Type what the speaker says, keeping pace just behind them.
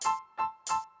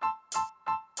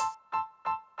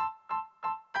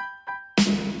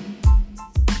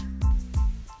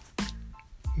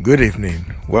Good evening.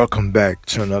 Welcome back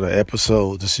to another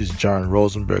episode. This is John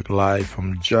Rosenberg live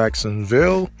from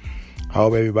Jacksonville. I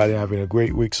hope everybody having a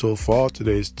great week so far.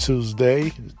 Today is Tuesday,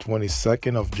 the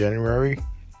 22nd of January.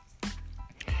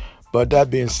 But that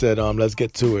being said, let's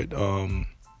get to it.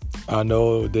 I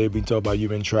know they've been talking about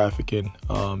human trafficking.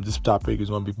 This topic is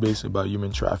going to be basically about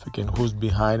human trafficking. Who's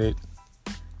behind it?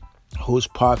 Who's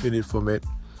profited from it?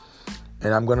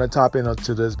 And I'm going to tap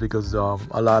into this because a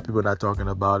lot of people are not talking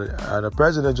about it. The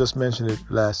president just mentioned it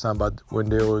last time about when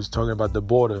they was talking about the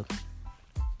border.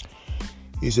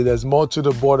 He said there's more to the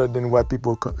border than what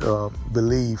people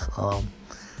believe,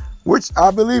 which I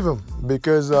believe him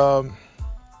because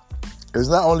it's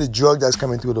not only drug that's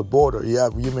coming through the border. You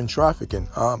have human trafficking.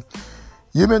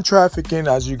 Human trafficking,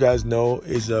 as you guys know,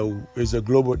 is a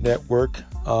global network.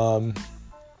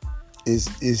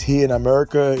 Is here in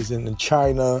America, is in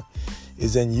China,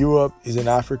 is in Europe, is in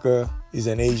Africa, is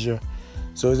in Asia.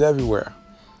 So it's everywhere.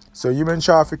 So human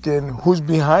trafficking, who's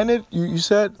behind it? You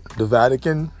said the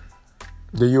Vatican,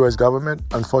 the U.S. government,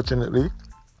 unfortunately.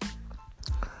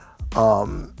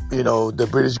 The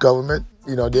British government,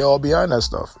 they're all behind that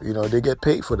stuff. They get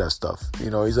paid for that stuff.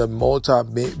 It's a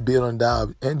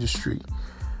multi-billion-dollar industry.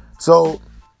 So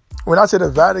when I say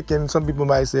the Vatican, some people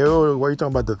might say, oh, why are you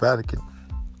talking about the Vatican?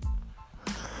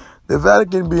 The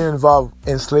Vatican being involved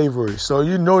in slavery. So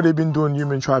they've been doing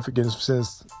human trafficking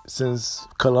since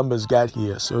Columbus got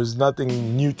here. So it's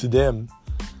nothing new to them.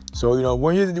 So,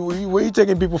 when you're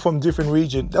taking people from different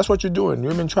regions, that's what you're doing,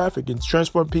 human trafficking,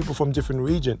 transport people from different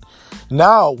regions.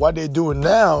 Now, what they're doing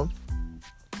now,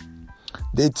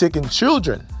 they're taking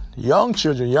children, young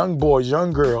boys,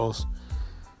 young girls,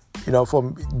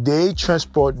 they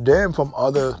transport them from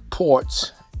other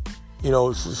ports,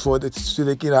 so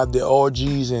they can have their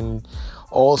orgies and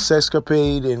all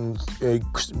sexcapade and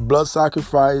blood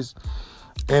sacrifice.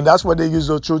 And that's what they use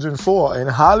those children for. And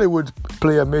Hollywood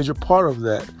play a major part of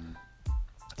that.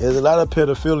 There's a lot of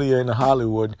pedophilia in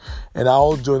Hollywood. And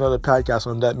I'll do another podcast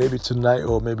on that maybe tonight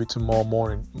or maybe tomorrow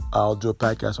morning. I'll do a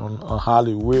podcast on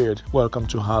Hollywood. Welcome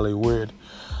to Hollywood.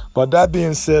 But that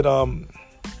being said,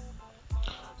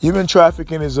 human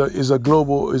trafficking is a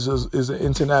global, is an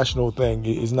international thing.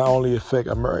 It's not only affect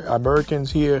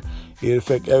Americans here, it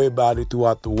affect everybody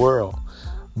throughout the world.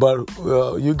 But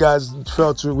you guys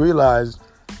fail to realize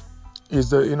is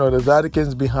the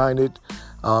Vatican's behind it.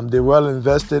 They're well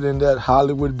invested in that.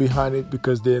 Hollywood behind it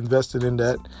because they invested in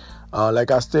that. Like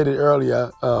I stated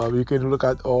earlier, you can look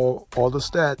at all the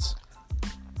stats.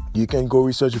 You can go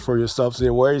research it for yourself. Say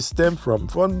where it stemmed from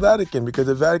the Vatican, because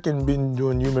the Vatican been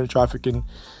doing human trafficking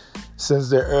since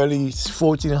the early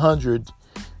 1400s.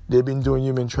 They've been doing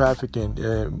human trafficking,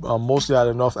 mostly out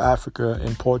of North Africa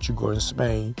and Portugal and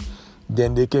Spain.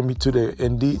 Then they came to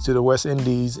the West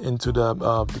Indies, into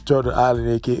the Turtle Island,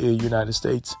 aka United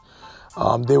States.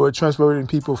 They were transporting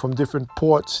people from different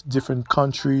ports, different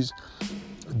countries,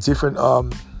 different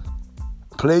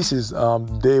places.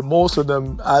 Most of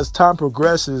them, as time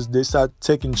progresses, they start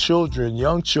taking children,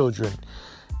 young children.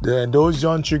 Then those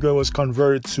young children was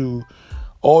converted to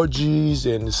orgies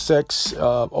and sex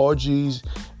orgies,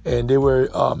 and they were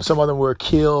some of them were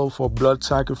killed for blood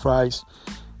sacrifice.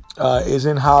 Is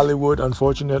in Hollywood.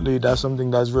 Unfortunately, that's something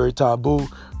that's very taboo.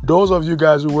 Those of you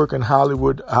guys who work in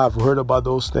Hollywood have heard about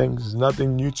those things. It's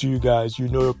nothing new to you guys.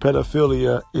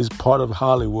 Pedophilia is part of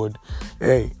Hollywood.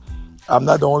 Hey, I'm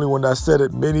not the only one that said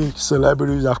it. Many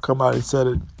celebrities have come out and said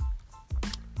it.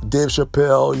 Dave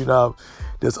Chappelle,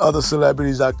 there's other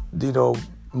celebrities that,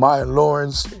 Maya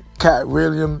Lawrence, Cat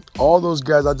Williams, all those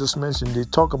guys I just mentioned, they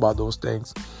talk about those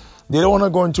things. They don't want to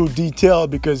go into detail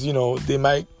because, they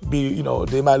might be,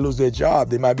 they might lose their job.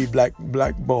 They might be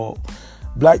blackmail.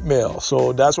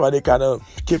 So that's why they kind of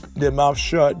keep their mouth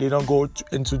shut. They don't go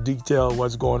into detail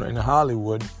what's going on in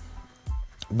Hollywood.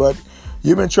 But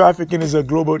human trafficking is a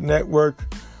global network.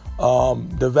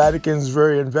 The Vatican's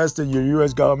very invested. Your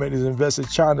U.S. government is invested.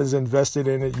 China's invested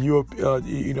in it. Europe,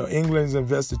 England's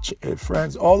invested.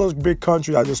 France, all those big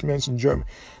countries I just mentioned, Germany,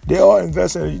 they all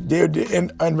invested.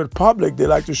 And with public, they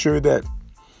like to show that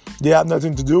they have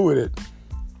nothing to do with it.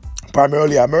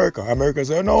 Primarily America. America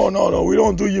says, no, we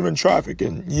don't do human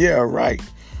trafficking. Yeah, right.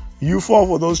 You fall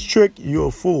for those tricks, you're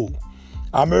a fool.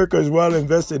 America is well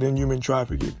invested in human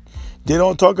trafficking. They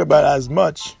don't talk about it as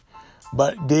much.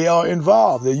 But they are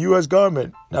involved. The U.S.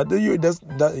 government, not the U.S.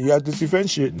 You have to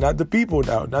differentiate, not the people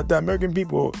now, not the American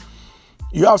people.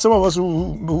 You have some of us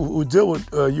who deal with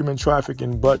human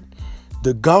trafficking, but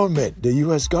the government, the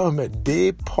U.S. government,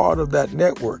 they're part of that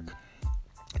network.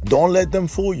 Don't let them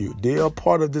fool you. They are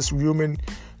part of this human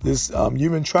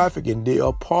trafficking. They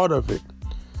are part of it.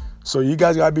 So you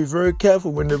guys gotta be very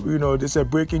careful when they say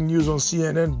breaking news on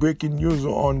CNN, breaking news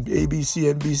on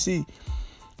ABC, NBC.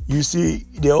 You see,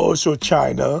 they all show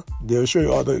China, they'll show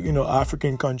you other,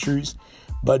 African countries,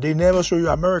 but they never show you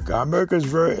America. America is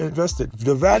very invested.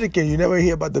 The Vatican, you never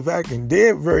hear about the Vatican.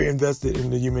 They're very invested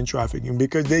in the human trafficking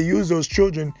because they use those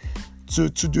children to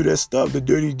do their stuff, the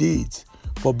dirty deeds,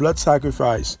 for blood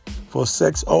sacrifice, for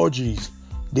sex orgies.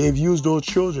 They've used those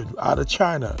children out of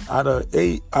China, out of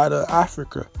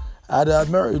Africa, out of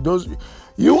America.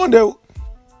 You wonder,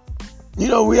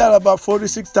 we had about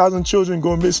 46,000 children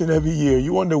go missing every year.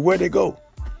 You wonder where they go.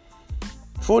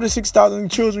 46,000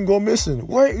 children go missing.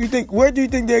 Where do you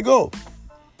think they go?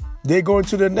 They go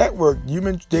into the network.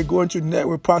 They go into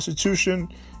network prostitution.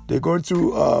 They go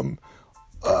into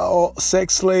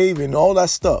sex slave and all that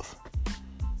stuff.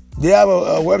 They have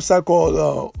a website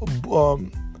called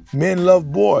Men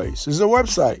Love Boys. There's a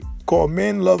website called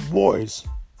Men Love Boys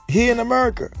here in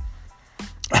America.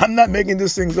 I'm not making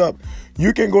these things up.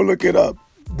 You can go look it up.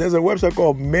 There's a website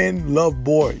called Men Love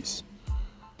Boys.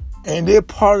 And they're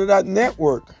part of that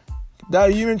network.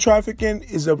 That human trafficking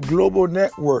is a global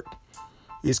network.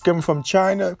 It's coming from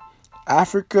China,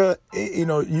 Africa,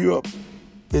 Europe.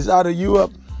 It's out of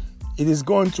Europe. It is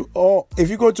going to if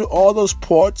you go to all those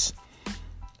ports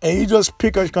and you just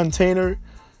pick a container,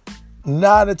 9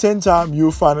 out of 10 times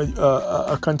you'll find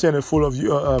a container full of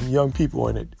young people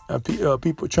in it,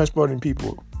 people transporting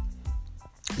people.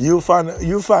 You'll find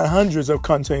hundreds of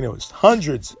containers,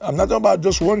 hundreds. I'm not talking about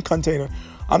just one container.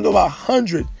 I'm talking about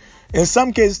hundreds. In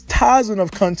some cases, thousands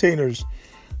of containers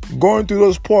going through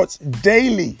those ports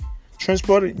daily,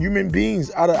 transporting human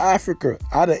beings out of Africa,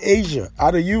 out of Asia,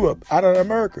 out of Europe, out of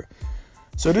America.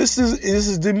 So this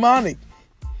is demonic.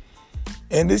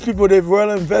 And these people, they've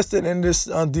well invested in this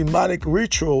demonic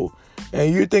ritual,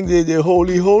 and you think they're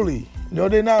holy. No,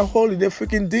 they're not holy. They're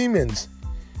freaking demons.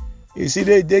 You see,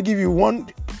 they give you one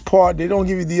part, they don't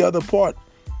give you the other part.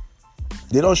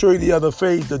 They don't show you the other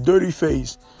face, the dirty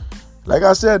face. Like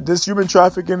I said, this human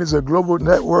trafficking is a global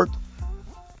network.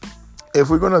 If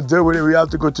we're going to deal with it, we have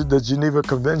to go to the Geneva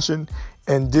Convention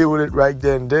and deal with it right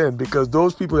then, because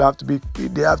those people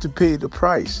they have to pay the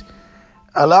price.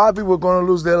 A lot of people are going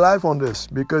to lose their life on this,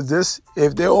 because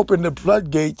if they open the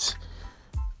floodgates,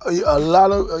 a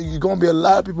lot of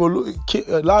people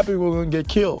are going to get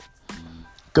killed,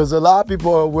 because a lot of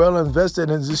people are well invested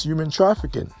in this human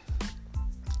trafficking.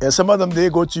 And some of them, they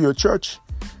go to your church.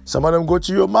 Some of them go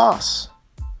to your mosque.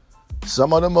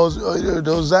 Some of them,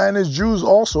 those Zionist Jews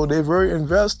also, they're very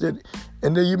invested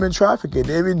in the human trafficking.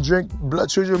 They even drink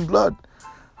children's blood.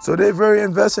 So they're very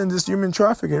invested in this human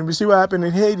trafficking. We see what happened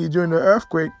in Haiti during the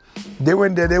earthquake. They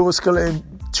went there, they were killing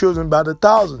children by the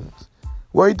thousands.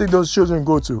 Where do you think those children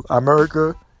go to?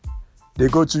 America. They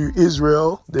go to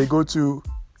Israel. They go to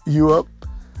Europe.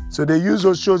 So they use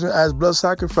those children as blood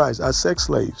sacrifice, as sex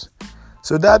slaves.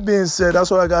 So that being said,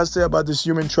 that's what I got to say about this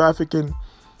human trafficking.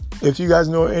 If you guys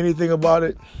know anything about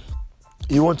it,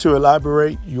 you want to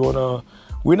elaborate,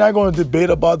 we're not going to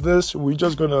debate about this. We're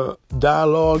just going to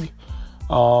dialogue.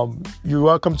 You're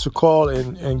welcome to call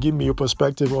and give me your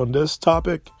perspective on this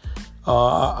topic.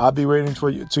 I'll be waiting for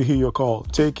you to hear your call.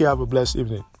 Take care. Have a blessed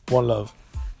evening. One love.